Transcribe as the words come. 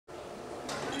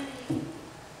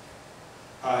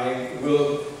I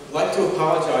will like to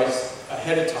apologize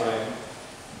ahead of time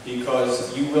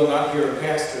because you will not hear a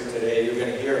pastor today, you're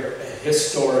going to hear a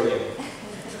historian.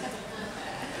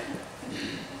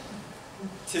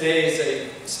 Today is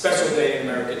a special day in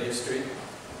American history,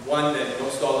 one that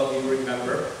most all of you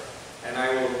remember, and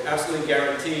I will absolutely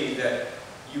guarantee that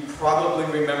you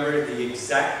probably remember the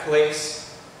exact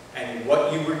place and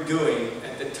what you were doing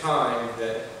at the time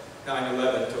that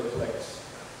 9/11 took place.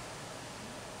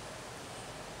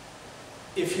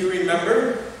 If you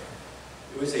remember,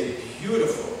 it was a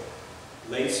beautiful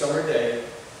late summer day,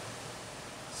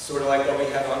 sort of like what we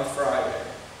had on Friday.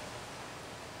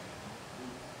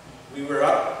 We were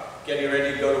up, getting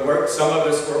ready to go to work. Some of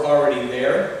us were already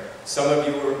there. Some of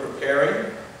you were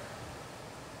preparing.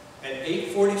 At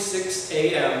 8:46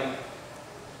 a.m.,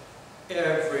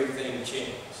 everything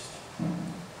changed.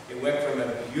 It went from a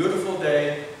beautiful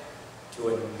day to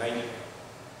a nightmare.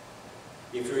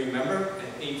 If you remember,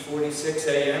 at 8:46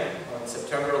 a.m. on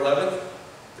September 11th,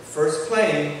 the first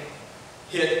plane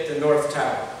hit the North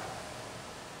Tower.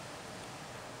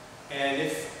 And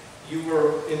if you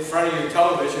were in front of your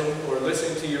television or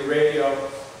listening to your radio,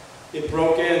 it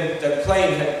broke in, the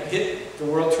plane had hit the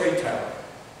World Trade Tower.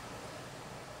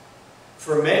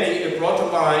 For many, it brought to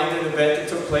mind an event that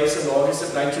took place in August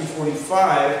of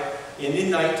 1945 in the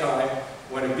nighttime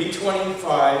when a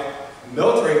B-25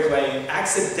 military plane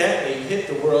accidentally hit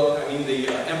the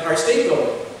Empire State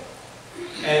Building.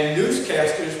 And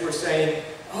newscasters were saying,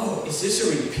 oh, is this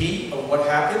a repeat of what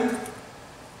happened?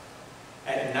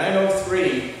 At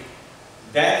 9:03,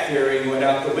 that theory went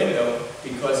out the window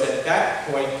because at that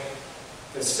point,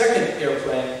 the second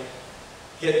airplane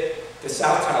hit the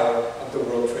South Tower of the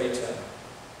World Trade Center.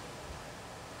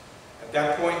 At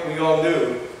that point, we all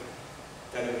knew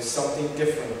that it was something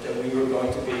different, that we were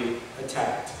going to be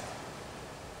attacked.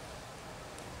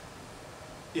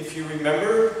 If you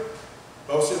remember,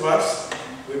 most of us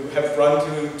would have run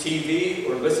to TV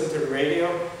or listened to the radio.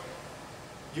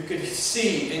 You could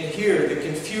see and hear the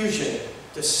confusion,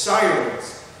 the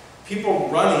sirens, people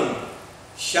running,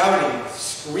 shouting,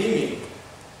 screaming,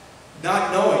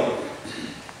 not knowing.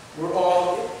 We're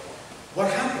all,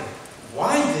 what happened?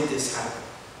 Why did this happen?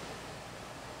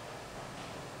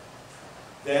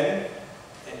 Then,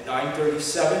 at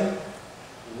 9:37,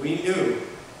 we knew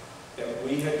that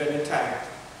we had been attacked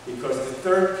because the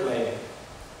third plane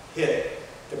hit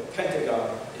the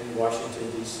Pentagon in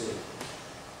Washington, D.C.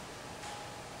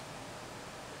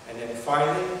 And then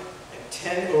finally, at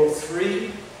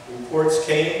 10:03, reports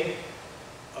came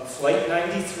of Flight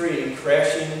 93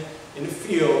 crashing in a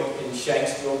field in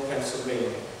Shanksville,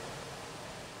 Pennsylvania.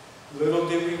 Little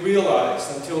did we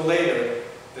realize until later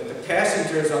that the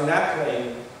passengers on that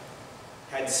plane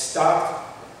had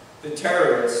stopped the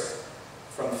terrorists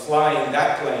from flying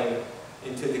that plane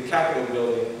into the Capitol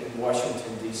building in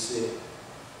Washington, D.C.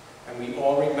 And we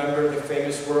all remember the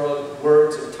famous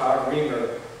words of Todd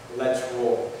Reamer, "Let's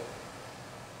roll."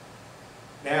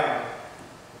 Now,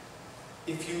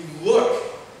 if you look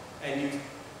and you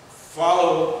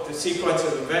follow the sequence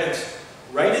of events,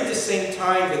 right at the same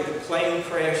time that the plane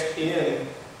crashed in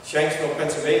Shanksville,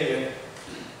 Pennsylvania,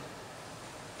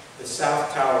 the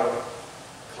South Tower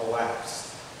collapsed.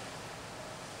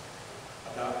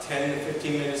 About 10 to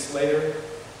 15 minutes later,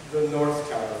 the North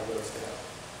Tower goes down.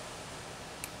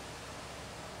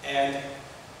 And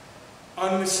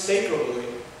unmistakably,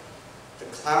 the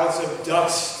clouds of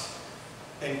dust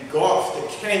engulfed the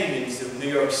canyons of New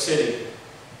York City.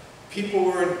 People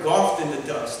were engulfed in the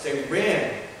dust. They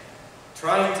ran,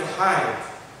 trying to hide.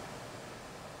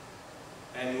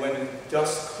 And when the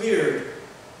dust cleared,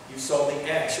 you saw the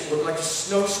ash. It looked like a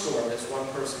snowstorm, as one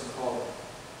person called it.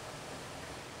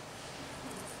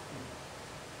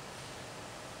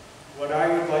 What I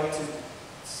would like to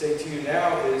say to you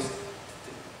now is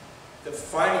the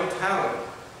final tally,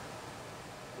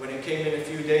 when it came in a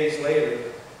few days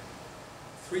later,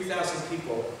 3,000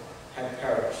 people had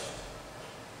perished.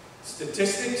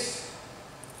 Statistics,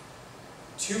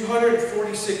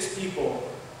 246 people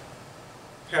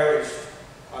perished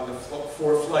on the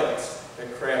 4 flights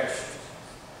that crashed.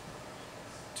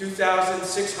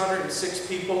 2,606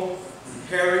 people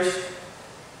perished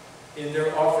in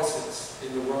their offices,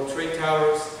 in the World Trade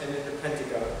Towers and in the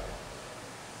Pentagon.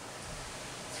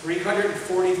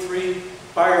 343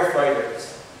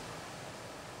 firefighters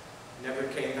never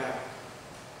came back.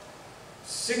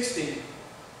 60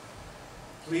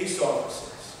 police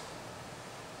officers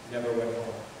never went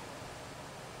home.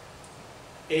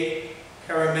 8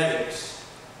 paramedics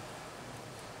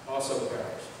also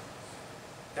perished.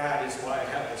 That is why I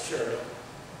have the shirt on.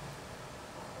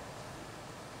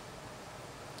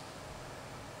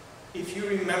 If you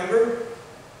remember,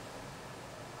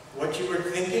 what you were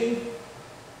thinking,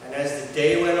 and as the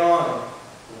day went on,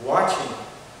 watching,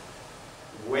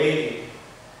 waiting.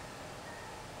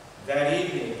 That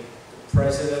evening, the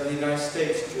President of the United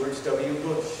States, George W.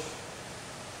 Bush,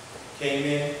 came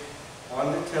in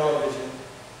on the television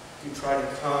to try to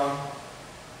calm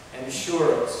and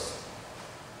assure us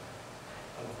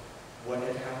of what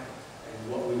had happened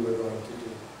and what we were going to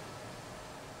do.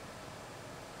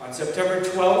 On September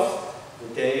 12th,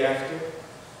 the day after,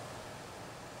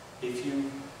 if you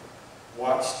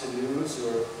watched the news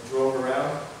or drove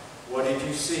around, what did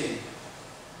you see?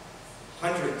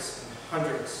 Hundreds and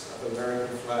hundreds of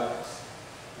American flags,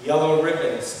 yellow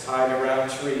ribbons tied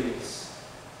around trees.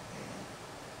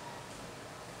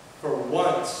 For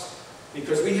once,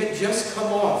 because we had just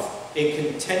come off a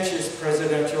contentious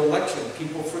presidential election,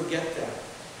 people forget that.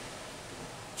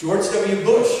 George W.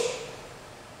 Bush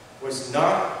was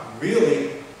not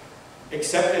really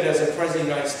accepted as a president of the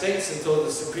United States until the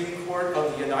Supreme Court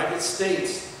of the United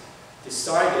States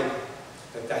decided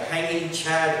that the hanging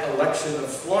Chad election of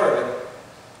Florida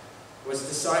was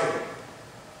decided.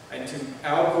 And to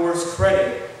Al Gore's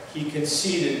credit, he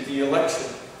conceded the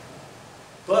election.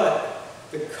 But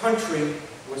the country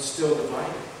was still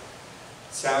divided.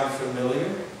 Sound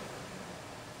familiar?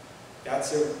 That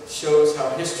shows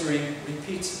how history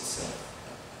repeats itself.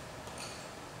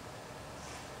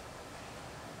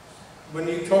 When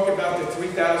you talk about the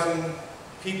 3,000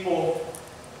 people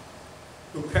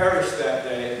who perished that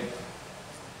day,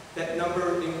 that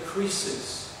number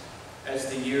increases as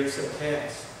the years have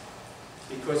passed,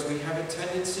 because we have a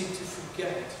tendency to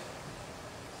forget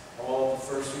all the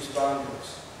first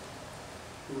responders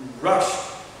who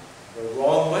rushed the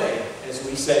wrong way, as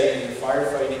we say in the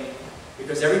firefighting,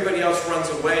 because everybody else runs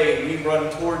away, we run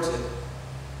towards it.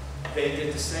 They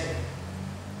did the same.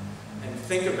 And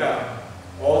think about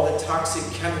all the toxic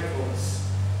chemicals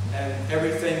and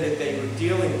everything that they were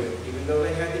dealing with, even though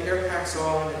they had the air packs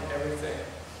on and everything.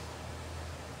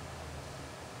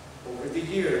 Over the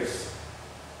years,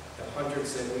 the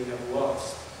hundreds that we have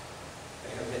lost,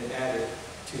 they have been added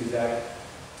to that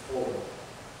total.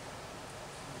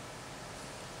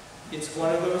 It's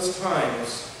one of those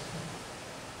times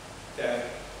that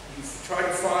you try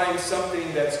to find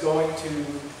something that's going to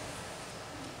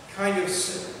kind of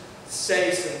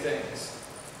say some things.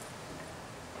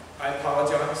 I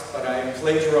apologize, but I am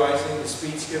plagiarizing the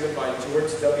speech given by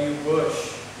George W.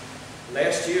 Bush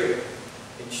last year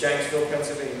in Shanksville,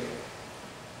 Pennsylvania.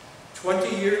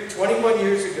 21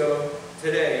 years ago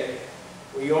today,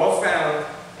 we all found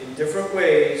in different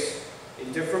ways,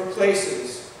 in different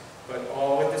places, but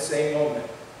all at the same moment,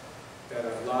 that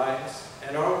our lives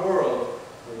and our world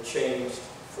were changed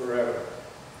forever.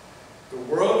 The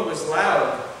world was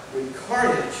loud with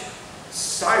carnage,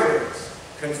 sirens,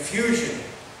 confusion.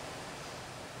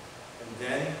 And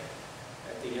then,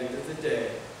 at the end of the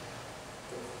day,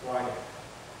 the quiet,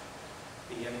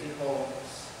 the empty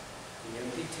homes, the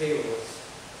empty tables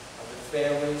of the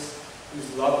families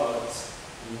whose loved ones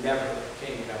never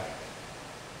came back.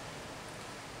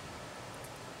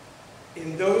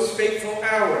 In those fateful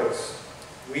hours,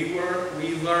 we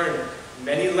learned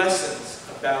many lessons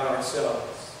about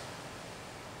ourselves.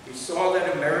 We saw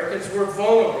that Americans were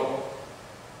vulnerable,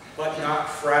 but not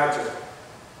fragile.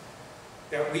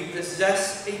 That we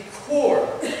possess a core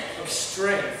of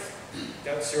strength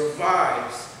that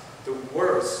survives the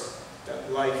worst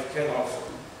that life can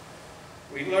offer.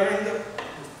 We learned the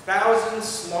thousand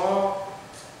small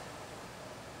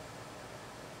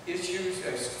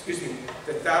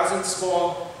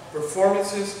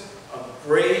performances of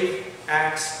brave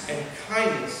acts and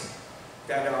kindness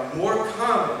that are more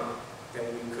common than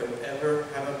we could ever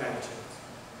have imagined.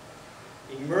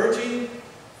 Emerging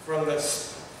from the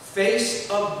face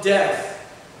of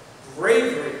death,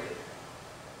 bravery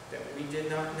that we did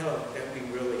not know that we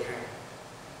really had.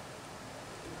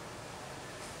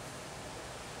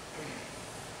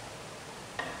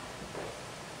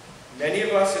 Many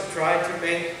of us have tried to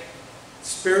make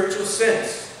spiritual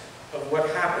sense of what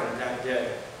happened that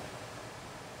day.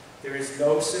 There is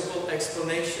no simple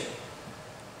explanation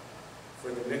for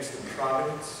the mix of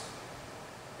providence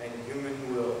and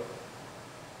human will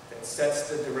that sets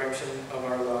the direction of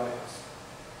our lives.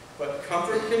 But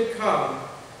comfort can come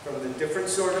from the different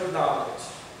sort of knowledge.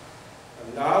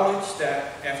 A knowledge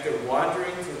that after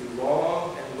wandering through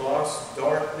long and lost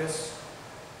darkness,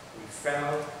 we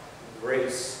found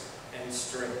grace and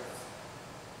strength.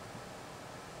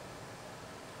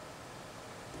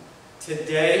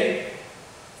 Today,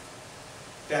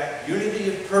 that unity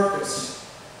of purpose,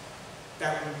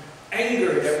 that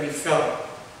anger that we felt,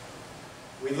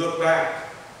 we look back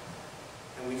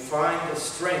and we find the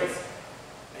strength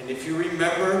And if you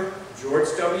remember George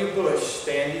W. Bush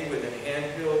standing with a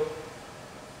hand-held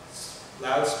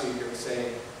loudspeaker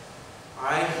saying,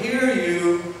 "I hear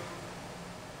you,"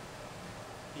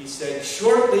 he said,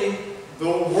 "Shortly the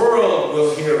world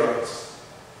will hear us."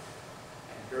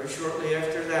 And very shortly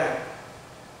after that,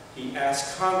 he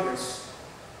asked Congress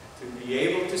to be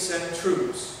able to send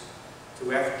troops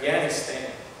to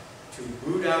Afghanistan to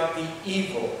root out the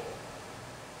evil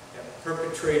that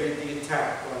perpetrated the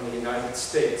attack on the United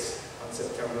States on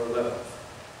September 11th.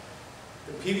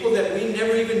 The people that we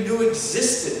never even knew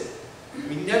existed,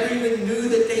 we never even knew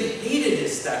that they hated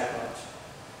us that much.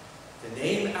 The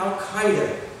name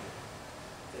Al-Qaeda,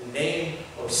 the name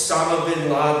Osama bin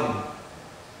Laden,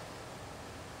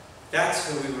 that's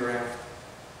who we were after.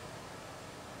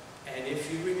 And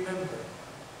if you remember,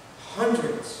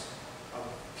 hundreds of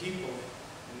people,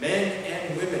 men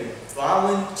and women,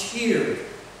 volunteered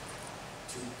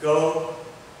to go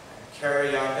and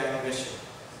carry out that mission.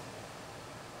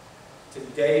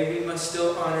 Today we must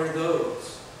still honor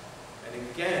those. And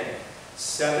again,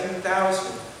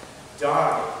 7,000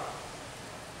 died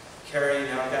carrying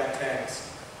out that task.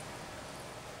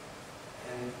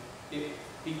 And it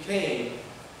became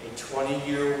a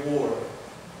 20-year war,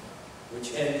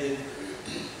 which ended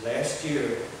last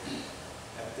year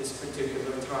at this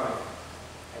particular time.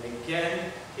 And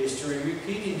again, history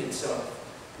repeating itself.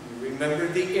 You remember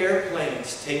the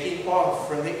airplanes taking off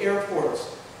from the airports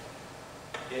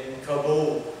in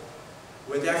Kabul,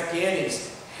 with Afghanis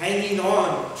hanging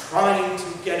on, trying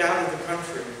to get out of the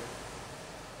country.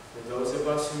 For those of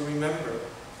us who remember,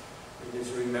 it is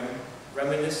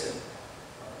reminiscent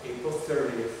of April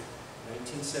 30th,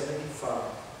 1975,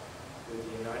 with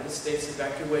the United States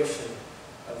evacuation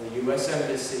of the U.S.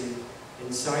 Embassy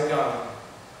in Saigon,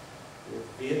 with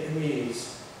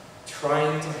Vietnamese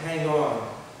trying to hang on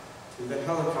to the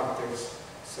helicopters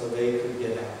so they could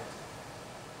get out.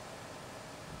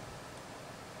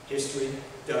 History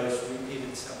does repeat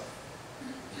itself.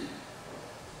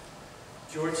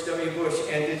 George W. Bush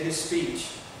ended his speech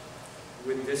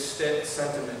with this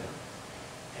sentiment,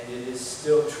 and it is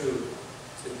still true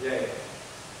today.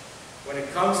 When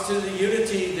it comes to the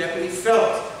unity that we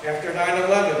felt after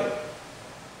 9/11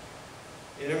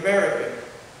 in America,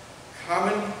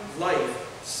 common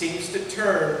life seems to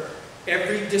turn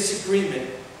every disagreement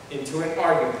into an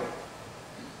argument,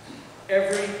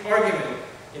 every argument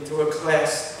into a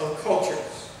clash of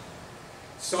cultures.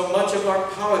 So much of our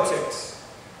politics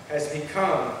has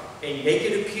become a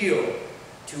naked appeal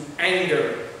to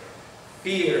anger,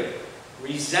 fear,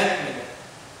 resentment.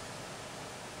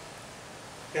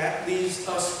 That leaves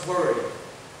us worried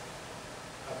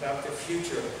about the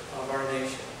future of our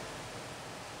nation.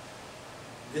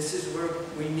 This is where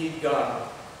we need God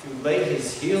to lay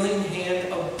His healing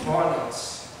hand upon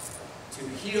us, to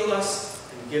heal us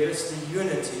and give us the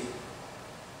unity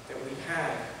that we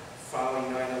had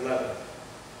following 9/11.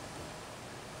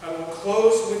 I will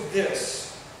close with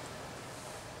this.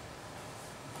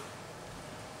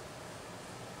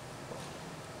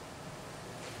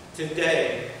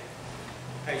 Today,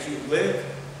 as you live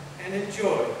and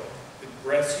enjoy the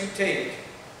breaths you take,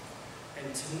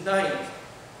 and tonight,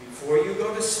 before you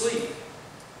go to sleep,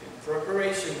 in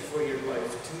preparation for your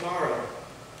life tomorrow,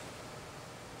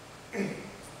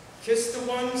 kiss the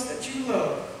ones that you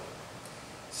love.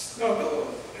 Snuggle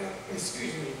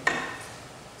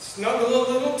a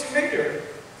little tighter,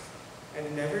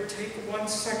 and never take 1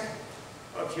 second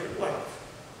of your life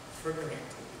for granted.